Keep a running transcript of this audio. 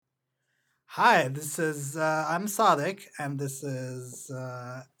Hi, this is I'm Sadek, and this is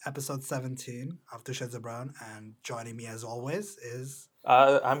episode 17 of Two Shades of Brown. And joining me, as always, is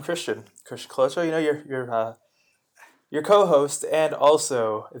I'm Christian Cloto. Your co-host and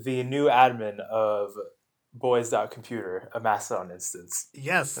also the new admin of Boys Computer, a Mastodon instance.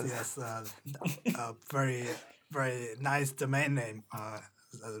 yes, a very nice domain name,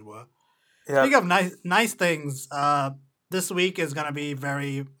 as it were. Speaking Yep, of nice things, this week is gonna be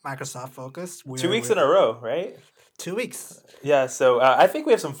very Microsoft focused. 2 weeks in a row, right? 2 weeks. Yeah. So I think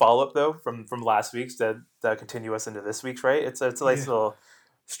we have some follow-up though from last week's that continue us into this week's, right? It's a nice Yeah, little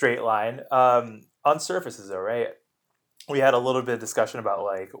straight line. On surfaces though, right? We had a little bit of discussion about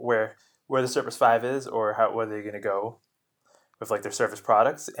like where the Surface 5 is or how where they're going to go with like their Surface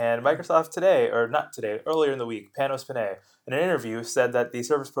products. And Microsoft today, or not today, earlier in the week, Panos Panay, in an interview, said that the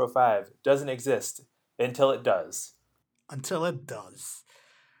Surface Pro 5 doesn't exist until it does. until it does.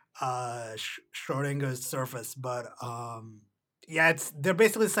 Schrodinger's surface, but yeah, it's they're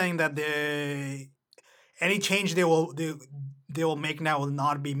basically saying that any change they will make now will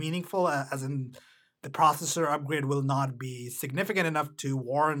not be meaningful, as in the processor upgrade will not be significant enough to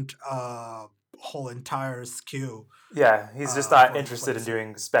warrant a whole entire SKU Yeah, he's just not for interested in replacing.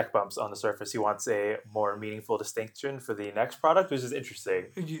 doing spec bumps on the Surface. He wants a more meaningful distinction for the next product, which is interesting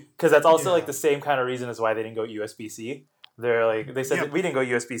because that's also like Yeah. the same kind of reason as why they didn't go USB C. They're like they said that Yep. we didn't go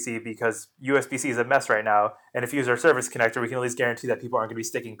USB C because USB C is a mess right now, and if you use our Surface connector, we can at least guarantee that people aren't going to be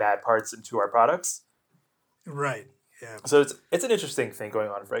sticking bad parts into our products. Right. Yeah. So it's an interesting thing going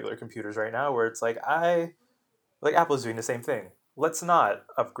on with regular computers right now, where it's like Apple's doing the same thing. Let's not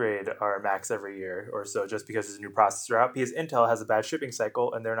upgrade our Macs every year or so just because there's a new processor out, because Intel has a bad shipping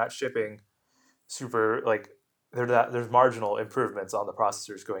cycle and they're not shipping super like there's marginal improvements on the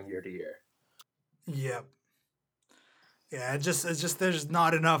processors going year to year. Yep. Yeah. It's just there's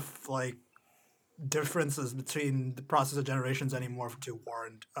not enough like differences between the processor generations anymore to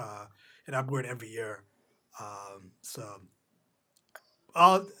warrant an upgrade every year. So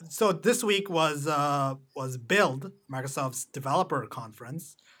so this week was Build, Microsoft's developer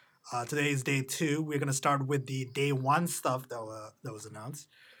conference. Today is day two. We're gonna start with the day one stuff that was announced,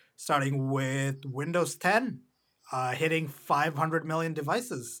 starting with Windows 10, hitting 500 million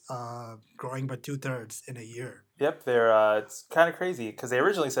devices, growing by 2/3 in a year. Yep, they're it's kind of crazy because they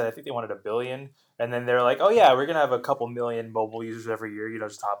originally said I think they wanted a billion, and then they're like, oh yeah, we're gonna have a couple million mobile users every year,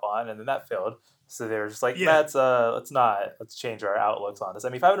 just hop on, and then that failed. So they were just like, Yeah, let's change our outlooks on this. I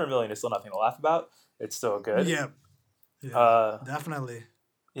mean, 500 million is still nothing to laugh about. It's still good. yeah, yeah, Uh, definitely.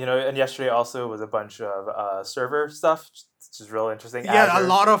 and yesterday also was a bunch of server stuff, which is real interesting. Yeah, Azure. a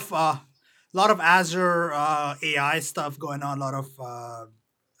lot of Azure AI stuff going on. A lot of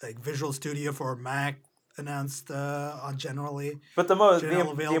like Visual Studio for Mac announced on But the general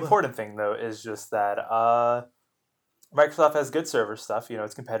the available. important thing though is just that Microsoft has good server stuff.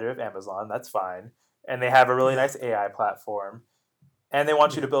 It's competitive Amazon. That's fine, and they have a really Yeah, nice AI platform, and they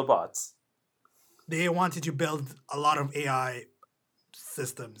want you yeah. to build bots. They wanted to build a lot of AI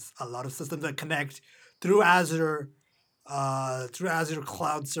a lot of systems that connect through through Azure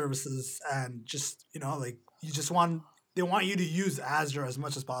cloud services, and just like you just want they want you to use Azure as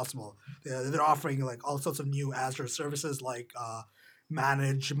much as possible. They're offering like all sorts of new Azure services like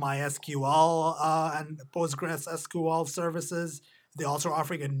manage MySQL and Postgres SQL services. They're also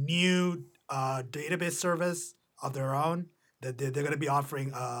offering a new database service of their own that they're going to be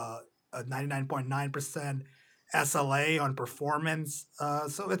offering a 99.9% SLA on performance.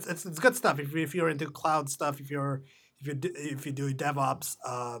 So it's good stuff if you're into cloud stuff. If you do DevOps,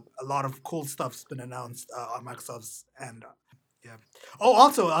 a lot of cool stuff's been announced on Microsoft's end. Yeah. Oh,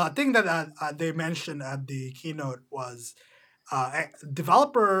 also, a thing that they mentioned at the keynote was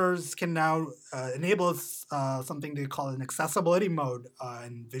developers can now enable something they call an accessibility mode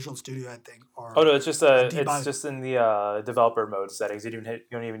in Visual Studio, I think, Oh or no, a it's debug. just in the developer mode settings. You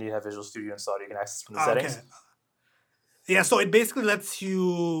don't even need to have Visual Studio installed. You can access from the Okay. settings. Yeah, so it basically lets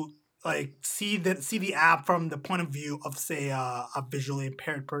you like see the app from the point of view of say a visually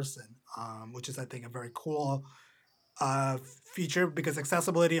impaired person, which is I think a very cool uh, feature because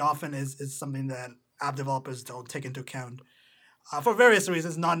accessibility often is something that app developers don't take into account for various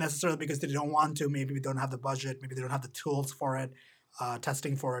reasons, not necessarily because they don't want to. Maybe they don't have the budget. Maybe they don't have the tools for it.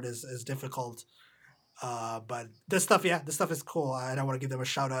 Testing for it is difficult. But this stuff is cool, and I want to give them a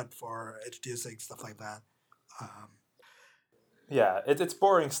shout out for introducing stuff like that. Um, Yeah, it's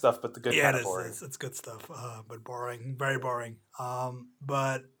boring stuff, but the good yeah, it kind of is. boring. It's good stuff, but boring, very boring.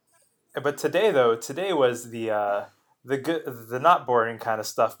 But But today was the good, the not boring kind of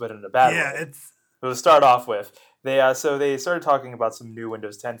stuff, but in a bad yeah, way. it's So to start off with, They started talking about some new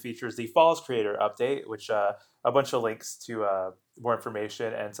Windows 10 features, the Falls Creator update, which a bunch of links to more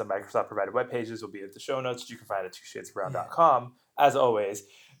information and some Microsoft provided web pages will be at the show notes, which you can find at Yeah. twoshadesbrown.com as always.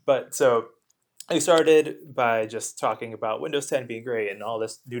 But so they started by just talking about Windows 10 being great and all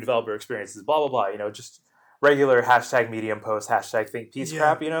this new developer experiences, blah blah blah. Just regular hashtag Medium post, hashtag think piece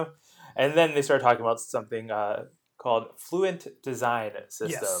Yeah. crap. And then they started talking about something called Fluent Design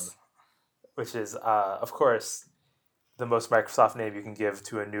System, Yes. which is of course the most Microsoft name you can give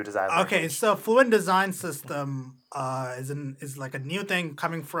to a new design Okay, language. so Fluent Design System is like a new thing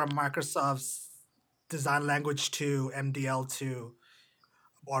coming from Microsoft's design language to MDL2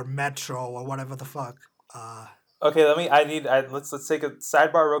 or Metro or whatever the fuck. Uh, Okay, let's take a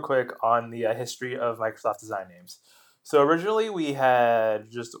sidebar real quick on the history of Microsoft design names. So originally we had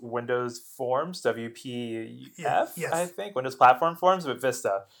just Windows Forms, yeah, WPF, I yes, think, Windows Platform Forms with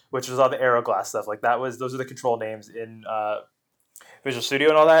Vista, which was all the Aeroglass stuff. Like those are the control names in Visual Studio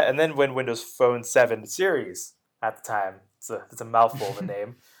and all that. And then when Windows Phone 7 series at the time, it's a mouthful of a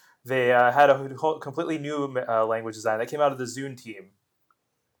name, they had a completely new language design that came out of the Zune team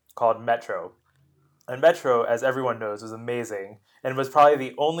called Metro. And Metro, as everyone knows, was amazing and was probably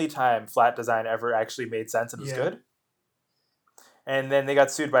the only time flat design ever actually made sense and was yeah, good. And then they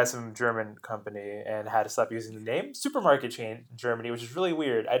got sued by some German company and had to stop using the name Supermarket chain in Germany, which is really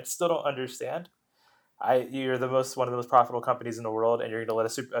weird. I still don't understand. You're one of the most profitable companies in the world, and you're going to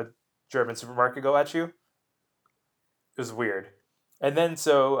let a German supermarket go at you. It was weird. And then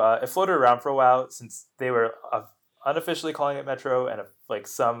it floated around for a while since they were unofficially calling it Metro, and like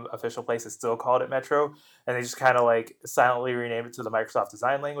some official places still called it Metro, and they just kind of like silently renamed it to the Microsoft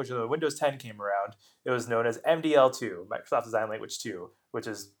Design Language. And when Windows 10 came around, it was known as MDL2, Microsoft Design Language 2, which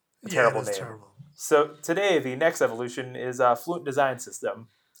is a yeah. terrible That's name. terrible. So today, the next evolution is Fluent Design System,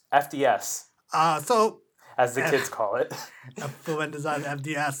 FDS, So as the kids call it. Fluent Design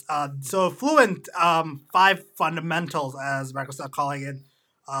FDS. So Fluent, five fundamentals as Microsoft calling it: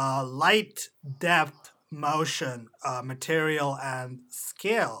 light, depth, motion, material, and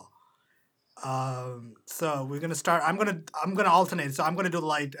scale. So we're gonna start. I'm gonna alternate. So I'm gonna do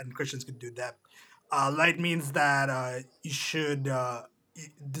light, and Christian's gonna do depth. Light means that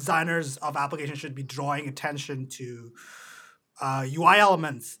designers of applications should be drawing attention to UI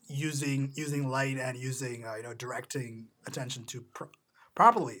elements using light and using directing attention to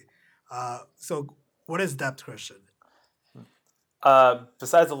properly. So what is depth, Christian?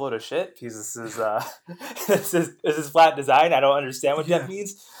 Besides a load of shit, because this is this is flat design. I don't understand what Yeah. depth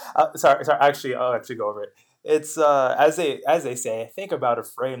means. Sorry. Actually, I'll actually go over it. It's as they say, think about a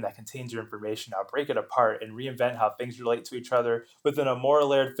frame that contains your information. Now break it apart and reinvent how things relate to each other within a more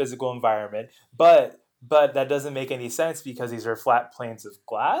layered physical environment. But that doesn't make any sense because these are flat planes of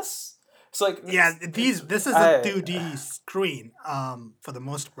glass. So like, Yeah, this is a I 2D screen for the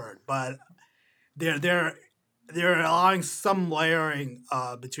most part, but they're they're they're allowing some layering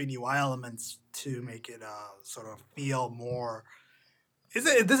between UI elements to make it sort of feel more. Is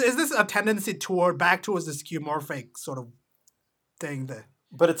this a tendency toward back towards the skeuomorphic sort of thing? That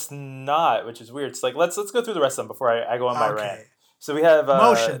but it's not, which is weird. It's like let's go through the rest of them before I go on my rant. okay, So we have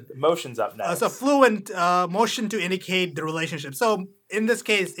motion. motions up So next. fluent motion to indicate the relationship. So in this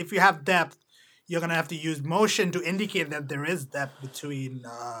case, if you have depth, you're gonna have to use motion to indicate that there is depth between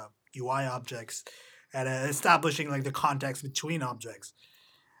UI objects and establishing like the context between objects.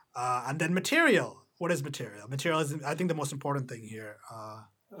 And then material. What is material? Material is, I think, the most important thing here.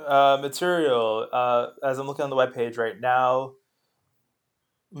 Material. As I'm looking on the webpage right now,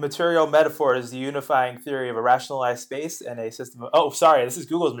 material metaphor is the unifying theory of a rationalized space and a system of. Oh, sorry, this is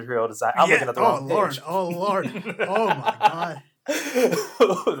Google's material design. I'm Yeah. looking at the Oh wrong Lord. page. Oh Lord. Oh my God.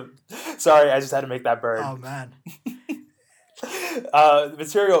 Sorry, I just had to make that burn. Oh man.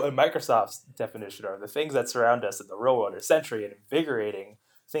 Material in Microsoft's definition are the things that surround us in the real world are sensory and invigorating.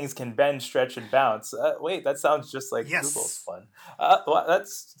 Things can bend, stretch, and bounce. Wait, that sounds just like Google's Yes. fun.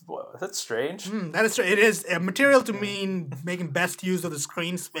 That's strange. That is true. It is a material to mean making best use of the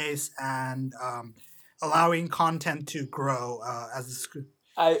screen space and allowing content to grow as the screen.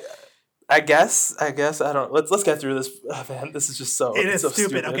 I guess I don't. Let's get through this. Oh, man, this is just It it's is so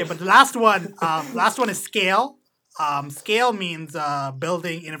stupid. stupid. Okay, but the last one is scale. Scale means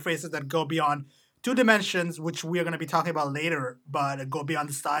building interfaces that go beyond two dimensions, which we are going to be talking about later, but go beyond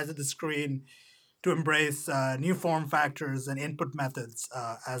the size of the screen to embrace new form factors and input methods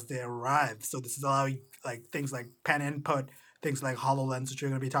as they arrive. So this is allowing like things like pen input, things like HoloLens, which we're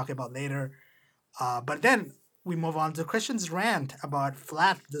going to be talking about later. But then we move on to Christian's rant about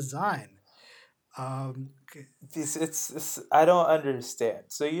flat design. Okay. I don't understand.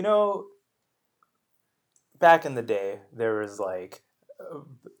 So back in the day, there was like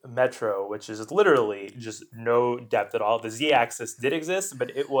Metro, which is literally just no depth at all. The z-axis did exist,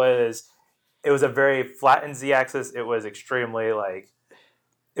 but it was a very flattened z-axis. It was extremely like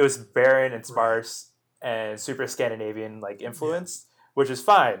it was barren and Right. sparse and super Scandinavian like Yeah. influence, which is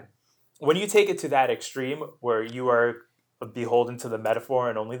fine. When you take it to that extreme where you are beholden to the metaphor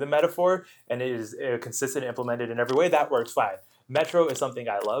and only the metaphor, and it is consistent, implemented in every way, that works fine. Metro is something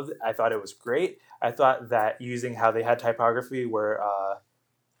I loved. I thought it was great. I thought that using how they had typography, where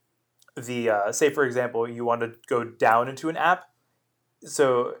the say for example, you want to go down into an app,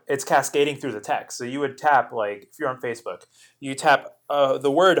 so it's cascading through the text. So you would tap, like if you're on Facebook, you tap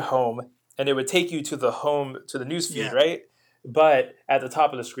the word home, and it would take you to the home to the news feed, Yeah. right? But at the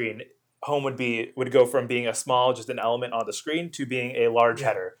top of the screen, home would go from being a small, just an element on the screen, to being a large Yeah.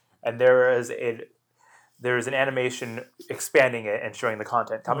 header, and there is an animation expanding it and showing the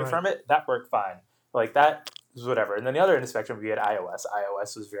content coming Right. from it. That worked fine. Like that was whatever. And then the other end of the spectrum, we had iOS.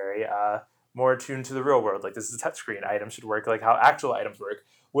 iOS was very more attuned to the real world. Like this is a touchscreen. Items should work like how actual items work,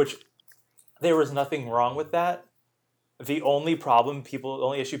 which there was nothing wrong with that. The only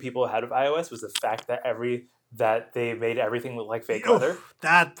issue people had with iOS was the fact that they made everything look like fake leather,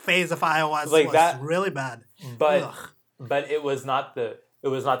 That phase of iOS like was that. really bad. But Ugh. it was not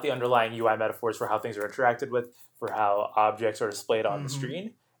the underlying UI metaphors for how things are interacted with, for how objects are displayed on the Hmm.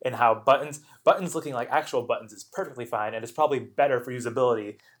 screen, and how buttons looking like actual buttons is perfectly fine, and it's probably better for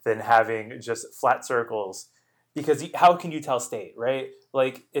usability than having just flat circles. Because how can you tell state, right?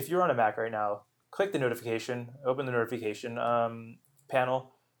 Like if you're on a Mac right now, click the notification, open the notification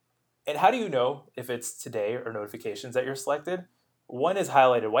panel, and how do you know if it's today or notifications that you're selected? One is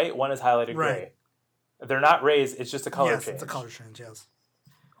highlighted white, one is highlighted Right. gray. They're not raised, it's just a color Yes, it's a change. color change. Yes.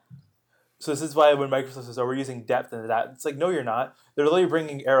 So this is why when Microsoft says, "Oh, we're using depth into that," it's like, no, you're not. They're literally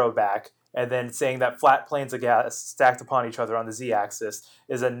bringing arrow back and then saying that flat planes of gas stacked upon each other on the z-axis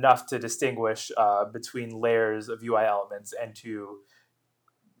is enough to distinguish between layers of UI elements and to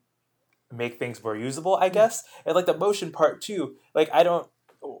make things more usable, I Yeah. guess. And like the motion part too, like I don't.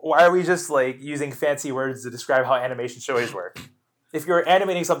 Why are we just like using fancy words to describe how animation should always work? If you're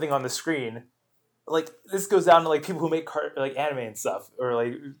animating something on the screen, like this goes down to like people who make like anime and stuff, or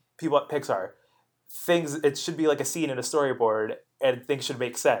like people at Pixar. Things it should be like a scene in a storyboard, and things should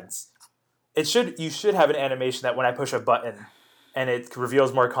make sense. You should have an animation that when I push a button, and it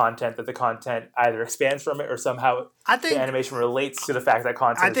reveals more content, that the content either expands from it or somehow I the think animation relates to the fact that I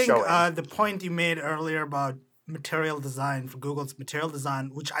content is think showing. the point you made earlier about material design for Google's material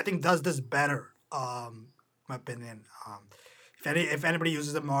design, which I think does this better, my opinion. If anybody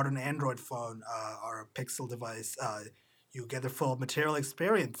uses a modern Android phone or a Pixel device, you get the full material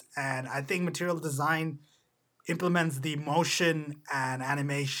experience, and I think material design implements the motion and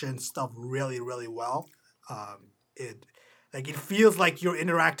animation stuff really, really well. It like it feels like you're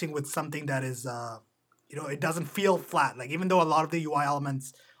interacting with something that is, it doesn't feel flat. Like even though a lot of the UI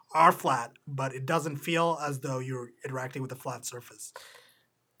elements are flat, but it doesn't feel as though you're interacting with a flat surface.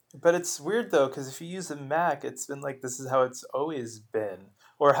 But it's weird though, because if you use a Mac, it's been like this is how it's always been.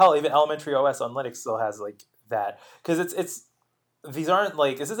 Or hell, even elementary OS on Linux still has like that. Because it's these aren't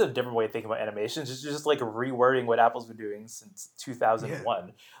like this is a different way of thinking about animations. It's just like rewording what Apple's been doing since Yeah,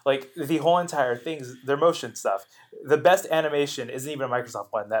 2001. Like the whole entire thing's their motion stuff. The best animation isn't even a Microsoft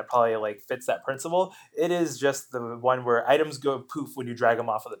one that probably like fits that principle. It is just the one where items go poof when you drag them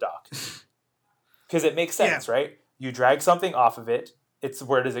off of the dock. Because it makes yeah. sense, right? You drag something off of it. It's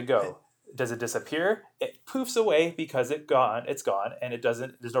where does it It- go? Does it disappear? It poofs away because it's gone, and it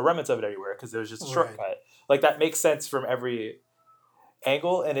doesn't. There's no remnants of it anywhere because there was just a right. shortcut. Like that makes sense from every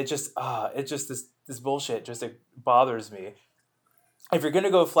angle, and it just this bullshit just it bothers me. If you're gonna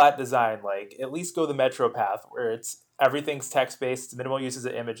go flat design, like at least go the Metro path where it's everything's text based, minimal uses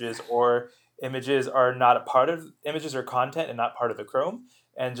of images, or images are not a part of images or content and not part of the Chrome,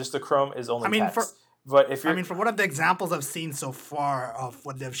 and just the Chrome is I only mean, for text. But if I you're mean, from one of the examples I've seen so far of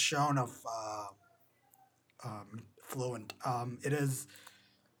what they've shown of Fluent, it is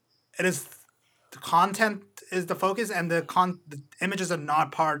the content is the focus, and the images are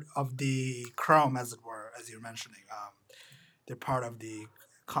not part of the Chrome, as it were, as you're mentioning. They're part of the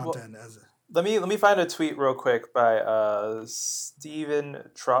well, content as. let me find a tweet real quick by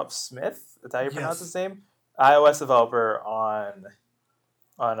Stephen Trop Smith. That's how you pronounce Yes. his name. iOS developer on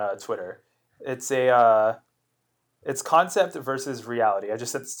Twitter. It's a it's concept versus reality. I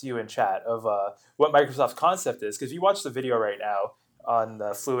just sent this to you in chat of what Microsoft's concept is. Because if you watch the video right now on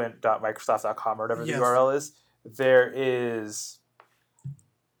the fluent.microsoft.com or whatever the Yes. URL is,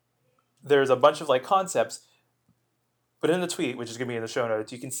 there's a bunch of like concepts. But in the tweet, which is going to be in the show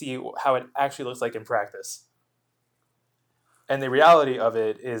notes, you can see how it actually looks like in practice. And the reality of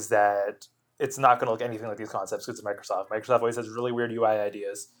it is that it's not going to look anything like these concepts because it's Microsoft. Microsoft always has really weird UI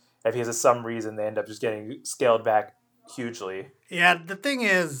ideas. And because of some reason they end up just getting scaled back hugely. Yeah, the thing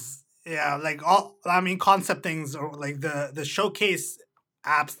is, yeah, like all I mean, concept things or like the showcase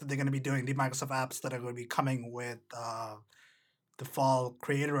apps that they're going to be doing, the Microsoft apps that are going to be coming with the fall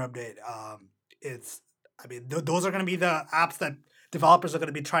creator update. It's I mean, those are going to be the apps that developers are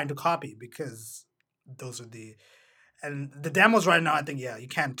going to be trying to copy because those are the and the demos right now. I think yeah, you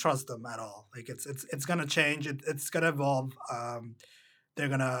can't trust them at all. Like it's going to change. It's going to evolve. They're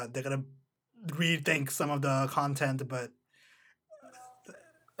gonna rethink some of the content, but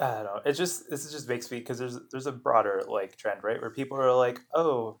I don't know. This just makes me because there's a broader like trend, right, where people are like,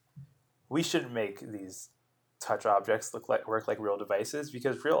 oh, we shouldn't make these touch objects work like real devices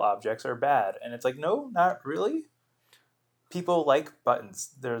because real objects are bad. And it's like, no, not really. People like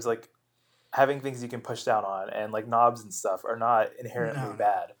buttons. There's like having things you can push down on and like knobs and stuff are not inherently no.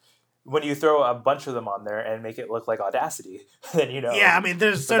 bad. When you throw a bunch of them on there and make it look like Audacity, then you know. Yeah, I mean,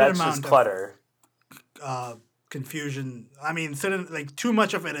 there's a But certain that's just amount clutter. of confusion. I mean, certain like too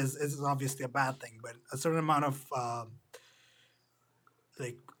much of it is obviously a bad thing, but a certain amount of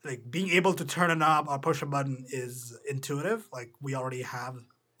like being able to turn a knob or push a button is intuitive. Like we already have.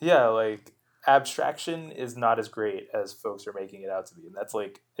 Yeah, like abstraction is not as great as folks are making it out to be, and that's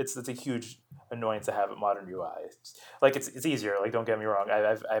like it's a huge annoyance to have at modern UI. Like it's easier. Like don't get me wrong,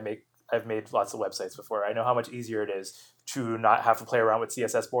 I've made lots of websites before. I know how much easier it is to not have to play around with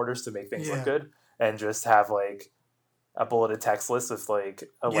CSS borders to make things Yeah. look good, and just have like a bulleted text list with like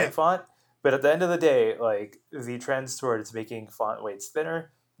a Yeah. light font. But at the end of the day, like the trends towards making font weights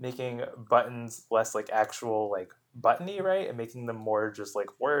thinner, making buttons less like actual like buttony, right, and making them more just like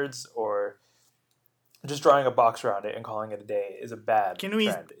words or just drawing a box around it and calling it a day is a bad Can we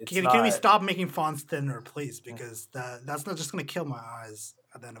trend. It's can, not, can we stop making fonts thinner, please? Because that's not just gonna kill my eyes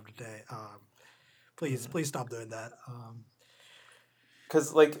at the end of the day. Please stop doing that.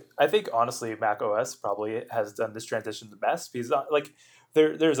 because like I think honestly Mac OS probably has done this transition the best because like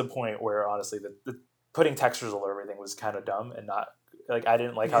there's a point where honestly the putting textures all over everything was kind of dumb and not like I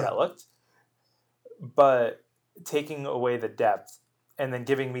didn't like how Yeah. that looked, but taking away the depth and then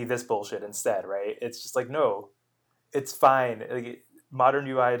giving me this bullshit instead, right? It's just like no, it's fine. Like modern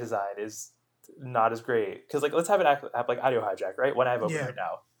UI design is not as great because like let's have an app like Audio Hijack, right? One I have open Yeah. right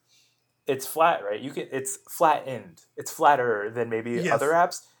now. It's flat, right? It's flattened. It's flatter than maybe Yes. other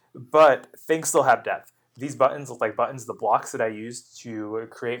apps, but things still have depth. These buttons look like buttons. The blocks that I use to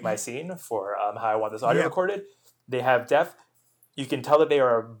create my scene for how I want this audio Yeah. recorded, they have depth. You can tell that they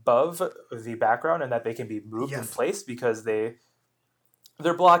are above the background and that they can be moved in Yes. place because they're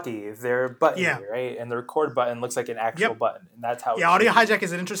blocky, they're buttony, Yeah. right? And the record button looks like an actual Yep. button, and that's how. Yeah, it Audio should be. Hijack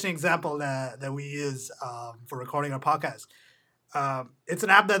is an interesting example that we use for recording our podcast. It's an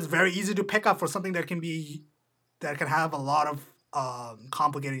app that's very easy to pick up for something that can have a lot of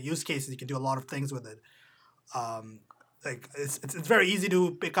complicated use cases. You can do a lot of things with it. Like it's very easy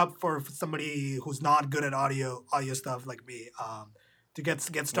to pick up for somebody who's not good at audio stuff like me to get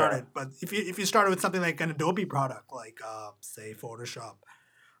started. Yeah. But if you started with something like an Adobe product, like say Photoshop,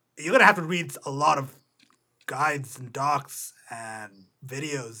 you're gonna have to read a lot of guides and docs and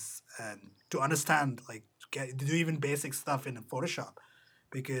videos and to understand like to do even basic stuff in Photoshop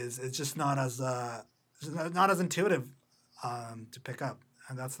because it's just not as intuitive to pick up,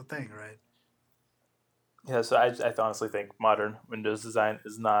 and that's the thing, right? Yeah, so I honestly think modern Windows design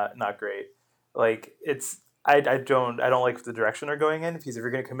is not great. Like I don't like the direction they're going in because if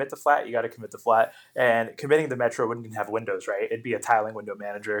you're going to commit to flat, you got to commit to flat. And committing to Metro wouldn't even have windows, right? It'd be a tiling window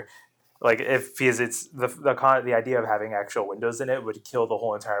manager. Like because it's the idea of having actual windows in it would kill the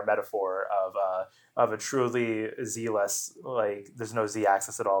whole entire metaphor of a truly Z-less, like there's no Z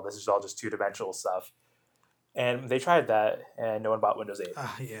axis at all. This is all just two-dimensional stuff. And they tried that, and no one bought Windows 8.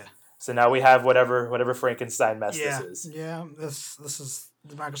 Yeah. So now we have whatever Frankenstein mess Yeah. this is. Yeah. This is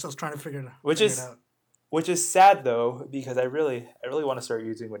Microsoft's trying to figure it out. Which is sad though, because I really want to start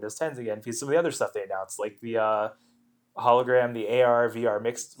using Windows 10s again because some of the other stuff they announced, like the hologram, the AR, VR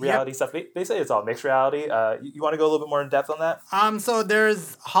mixed reality stuff. They say it's all mixed reality. You want to go a little bit more in depth on that? So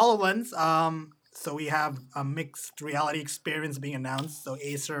there's HoloLens. So we have a mixed reality experience being announced. So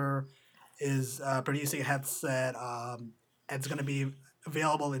Acer is producing a headset. It's going to be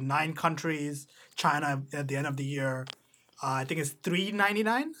available in 9 countries. China at the end of the year. I think it's $399.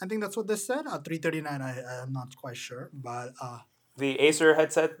 I think that's what this said. $339. I'm not quite sure, but the Acer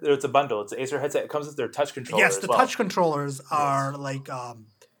headset. It's a bundle. It's the Acer headset. It comes with their touch controller. Yes, the as well. touch controllers are like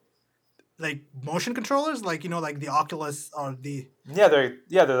motion controllers, like like the Oculus or the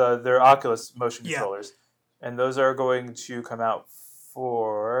they're Oculus motion controllers. and those are going to come out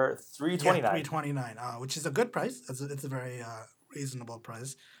for Yeah, $329. $329, which is a good price. It's a very reasonable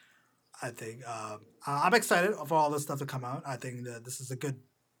price. I think I'm excited for all this stuff to come out. I think that this is a good.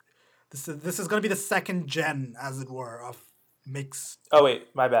 This is going to be the second gen, as it were, of mixed. Oh wait,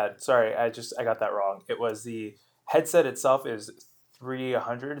 my bad. Sorry, I got that wrong. It was the headset itself is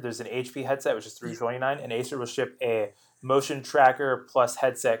 300. There's an HP headset which is 329, and Acer will ship a motion tracker plus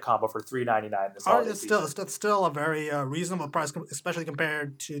headset combo for 399 this Or holiday it's still season. that's still a very reasonable price, especially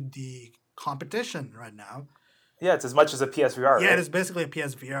compared to the competition right now. Yeah, it's as much as a PSVR, Yeah, it right? is basically a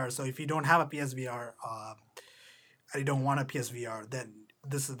PSVR. So if you don't have a PSVR and you don't want a PSVR, then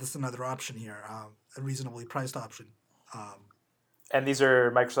this is another option here, a reasonably priced option. Um, And these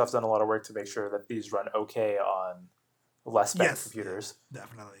are Microsoft's done a lot of work to make sure that these run okay on less spec yes, yeah, computers.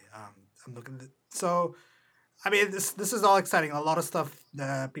 definitely. I'm looking. So I mean, this is all exciting. A lot of stuff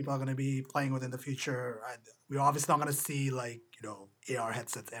that people are going to be playing with in the future. We're obviously not going to see like AR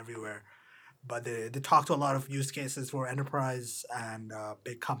headsets everywhere, but they talk to a lot of use cases for enterprise and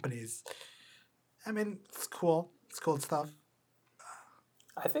big companies. I mean, it's cool. It's cool stuff.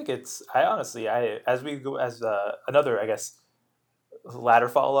 I think it's. I honestly, I as we go as another, I guess, ladder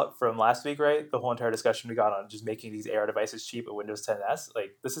follow up from last week, right? The whole entire discussion we got on just making these AR devices cheap at Windows 10s.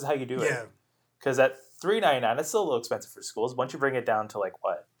 Like this is how you do it. Yeah, Because at $399, it's still a little expensive for schools. Once you bring it down to like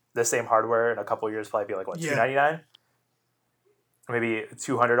what the same hardware in a couple of years, probably be like what yeah, $299, maybe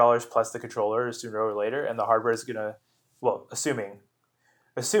 $200 plus the controller sooner or later, and the hardware is gonna, well, assuming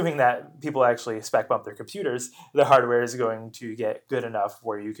that people actually spec bump their computers, the hardware is going to get good enough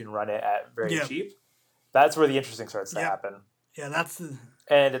where you can run it at very yeah, cheap. That's where the interesting starts to yeah, happen. yeah. That's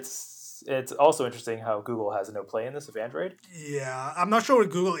And it's also interesting how Google has no play in this of Android. yeah. I'm not sure what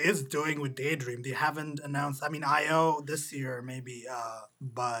Google is doing with Daydream. They haven't announced. I mean, I/O this year maybe,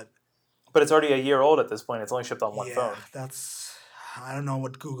 but But it's already a year old at this point. It's only shipped on one yeah, phone. that's. I don't know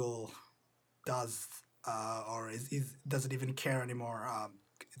what Google does, or doesn't even care anymore.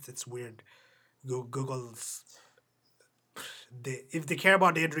 It's weird. Google's if they care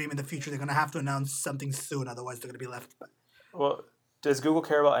about Daydream in the future, they're gonna have to announce something soon. Otherwise, they're gonna be left. Well, does Google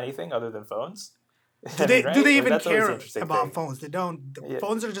care about anything other than phones? Do I they mean, do right? they Like even that's always the care interesting about thing. phones? They don't. The Yeah,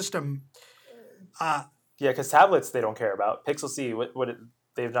 phones are just uh yeah, because tablets they don't care about. Pixel C,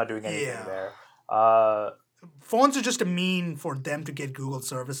 they're not doing anything yeah. there. Uh, Phones are just a mean for them to get Google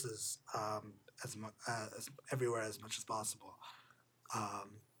services as everywhere as much as possible.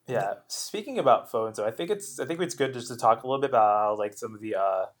 Um, th- yeah. Speaking about phones, though, I think it's good just to talk a little bit about how, like some of the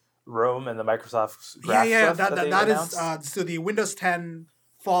Roam and the Microsoft yeah, Graph yeah. stuff That that that, they've that is announced. so the Windows 10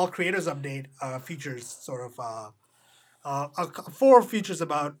 Fall Creators Update features sort of four features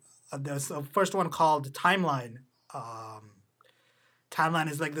about there's a first one called Timeline. Um, Timeline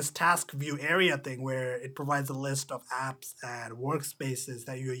is like this task view area thing where it provides a list of apps and workspaces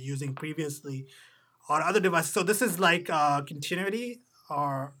that you were using previously on other devices. So this is like continuity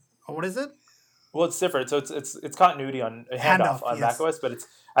or what is it? Well, it's different. So it's continuity on a handoff Handoff. on Yes. macOS, but it's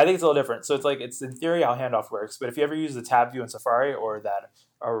I think it's a little different. So it's like it's in theory how handoff works, but if you ever use the tab view in Safari or that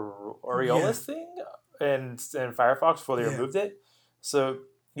Yeah. Aureolus thing in Firefox before they Yeah. removed it, so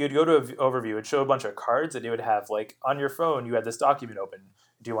you'd go to overview, it'd show a bunch of cards, and you would have like on your phone you had this document open.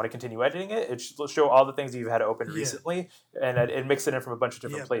 Do you want to continue editing it? It should show all the things that you've had open Yeah. recently, and it mix it in from a bunch of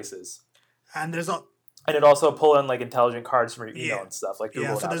different Yeah. places. And there's a And it also pull in like intelligent cards from your email yeah. and stuff like Yeah,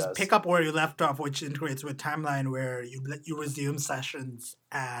 Google so now there's does. pick up where you left off, which integrates with Timeline, where you resume sessions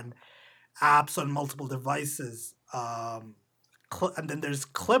and apps on multiple devices. And then there's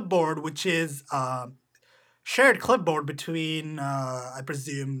Clipboard, which is shared clipboard between, I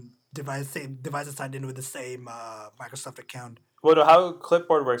presume, same devices signed in with the same Microsoft account. Well, no, how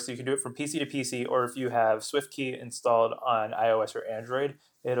Clipboard works, you can do it from PC to PC, or if you have SwiftKey installed on iOS or Android,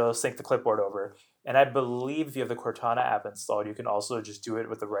 it'll sync the clipboard over. And I believe if you have the Cortana app installed, you can also just do it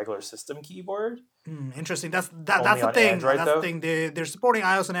with the regular system keyboard, Interesting. That's only the on thing. Android That's the though. thing. They're supporting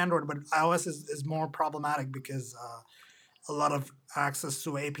iOS and Android, but iOS is more problematic because a lot of access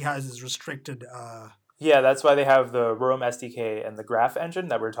to APIs is restricted. Yeah, that's why they have the Roam SDK and the Graph engine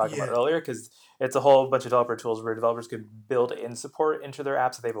that we were talking about Yeah. earlier, because it's a whole bunch of developer tools where developers can build in support into their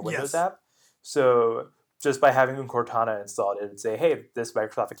apps if they have a Windows Yes. app. So just by having Cortana installed, it would say, "Hey, this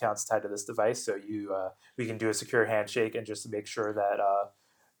Microsoft account is tied to this device, so we can do a secure handshake and just to make sure that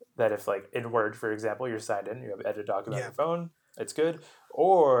that if like in Word, for example, you're signed in, you have edit document on Yeah. your phone, it's good.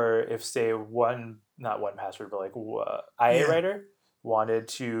 Or if say one not one password, but like IA Yeah. writer." wanted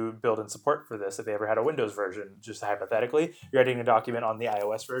to build in support for this, if they ever had a Windows version, just hypothetically, you're editing a document on the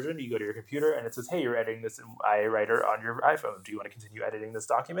iOS version, you go to your computer and it says, hey, you're editing this in iWriter on your iPhone. Do you want to continue editing this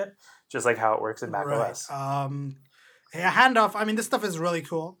document? Just like how it works in Mac Right. OS. Yeah, handoff. I mean, this stuff is really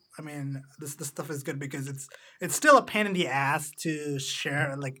cool. I mean, this stuff is good because it's still a pain in the ass to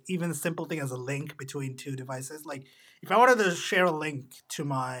share like even a simple thing as a link between two devices. Like if I wanted to share a link to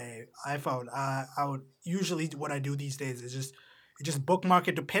my iPhone, I would usually what I do these days is just bookmark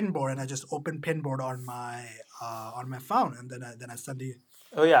it to Pinboard and I just open Pinboard on my phone and then I send the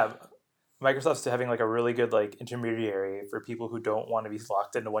Oh yeah, Microsoft's having like a really good like intermediary for people who don't want to be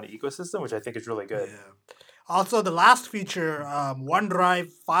locked into one ecosystem, which I think is really good. yeah. Also, the last feature, OneDrive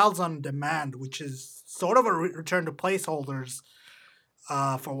Files on Demand, which is sort of a return to placeholders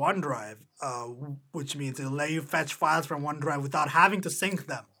for OneDrive, which means it'll let you fetch files from OneDrive without having to sync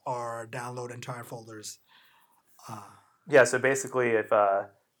them or download entire folders. Yeah, so basically, if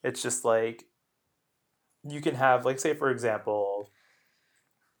it's just like you can have, like, say for example,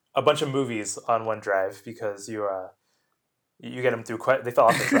 a bunch of movies on OneDrive because you get them through they fell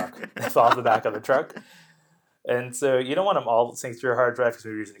off the truck, they fell off the back of the truck, and so you don't want them all synced to your hard drive because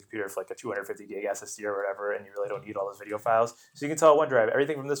you're using a computer for like a 250 gig SSD or whatever, and you really don't need all those video files. So you can tell OneDrive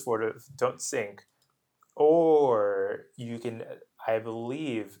everything from this folder don't sync, or you can, I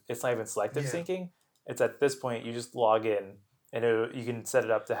believe it's not even selective Yeah. syncing. It's at this point you just log in and you can set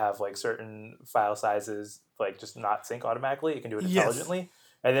it up to have like certain file sizes like just not sync automatically. You can do it Yes. intelligently,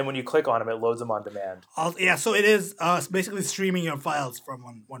 and then when you click on them, it loads them on demand. Yeah, so it is basically streaming your files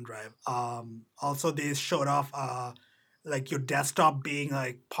from OneDrive. Also, they showed off like your desktop being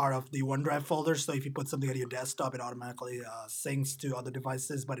like part of the OneDrive folder. So if you put something on your desktop, it automatically syncs to other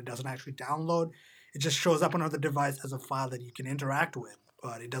devices, but it doesn't actually download. It just shows up on another device as a file that you can interact with,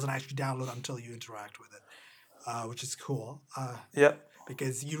 but it doesn't actually download until you interact with it, which is cool. Yep.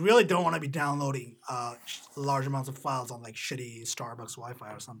 Because you really don't want to be downloading large amounts of files on like shitty Starbucks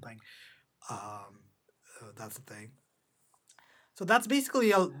Wi-Fi or something. That's the thing. So that's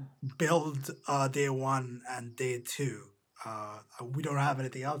basically a build day one and day two. We don't have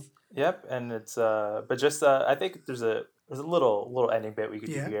anything else. Yep, and it's but just I think there's a little ending bit we could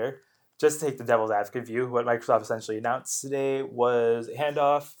Yeah. do here. Just to take the devil's advocate view, what Microsoft essentially announced today was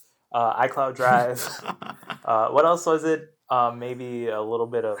handoff, iCloud Drive. What else was it? Maybe a little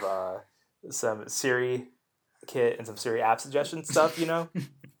bit of some Siri kit and some Siri app suggestion stuff, you know.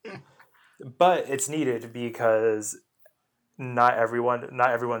 But it's needed because not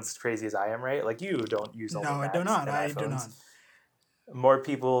everyone's crazy as I am, right? Like you don't use only No, I Macs do not. and I do iPhones. not. More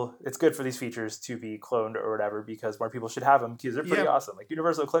people, it's good for these features to be cloned or whatever because more people should have them because they're pretty Yep. awesome. Like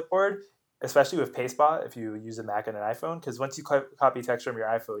Universal Clipboard, especially with Pastebot, if you use a Mac and an iPhone, because once you copy text from your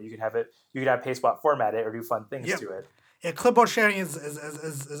iPhone, you can have Pastebot format it or do fun things Yep. to it. Yeah, clipboard sharing is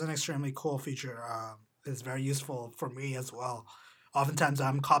an extremely cool feature. It's very useful for me as well. Oftentimes,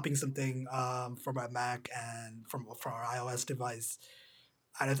 I'm copying something from my Mac and from our iOS device,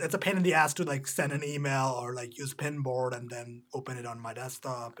 and it's a pain in the ass to like send an email or like use Pinboard and then open it on my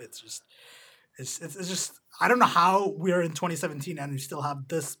desktop. It's just I don't know how we're in 2017 and we still have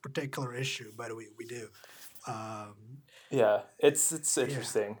this particular issue, but we do. Yeah, it's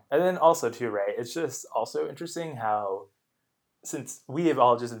interesting. And then also too, right? It's just also interesting how since we have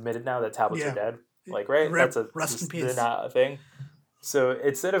all just admitted now that tablets Yeah. are dead, like right, Rip- that's rest in they're peace. not a thing. So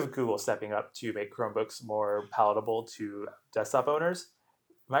instead of Google stepping up to make Chromebooks more palatable to desktop owners,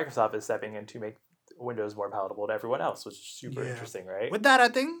 Microsoft is stepping in to make Windows more palatable to everyone else, which is super Yeah. interesting, right? With that, I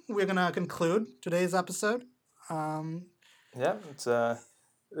think we're gonna conclude today's episode. Yeah, it's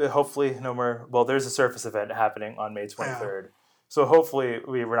hopefully no more. Well, there's a Surface event happening on May 23rd, so hopefully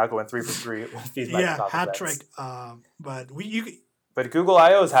we're not going 3 for 3 with these Yeah, Microsoft hat events. trick. But But Google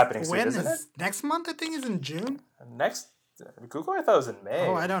I/O is happening soon, when isn't it? is next month? I think is in June. Next Google, I thought it was in May.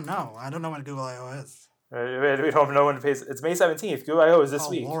 Oh, I don't know. I don't know when Google I/O is. We don't know when to pay. It's May 17th. Google I/O is this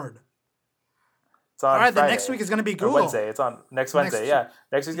week. Lord. It's on All right, Friday. the next week is gonna be Or Google. Wednesday. It's on next Wednesday. Yeah,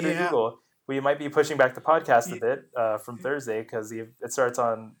 next week's gonna be Yeah. Google. We might be pushing back the podcast a Ye- bit from Thursday because it starts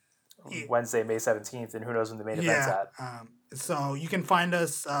on Ye- Wednesday, May 17th, and who knows when the main event's Yeah. at. So you can find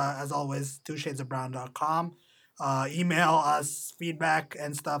us as always, twoshadesofbrown.com. Email us feedback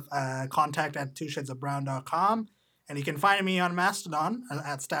and stuff. Contact at twoshadesofbrown.com. And you can find me on Mastodon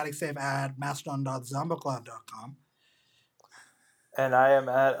at staticsafe at mastodon.zombocloud.com. And I am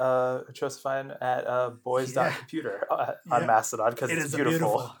at Josephine at boys.computer on Yeah. Mastodon because It it's is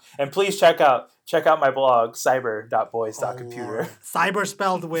beautiful. And please check out my blog cyber.boys.computer. Cyber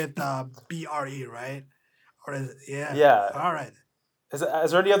spelled with BRE, right? Or is yeah. Yeah. All right. Is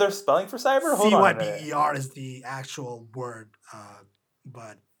there any other spelling for cyber? Hold on a minute. CYBER is the actual word.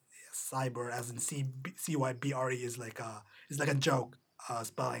 but cyber, as in CYBRE, is like a joke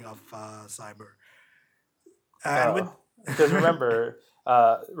spelling of cyber. And with Because remember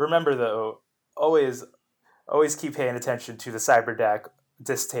though, always keep paying attention to the CyberDeck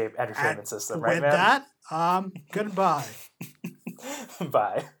disc tape and entertainment system, right, with man? that, goodbye.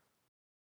 Bye.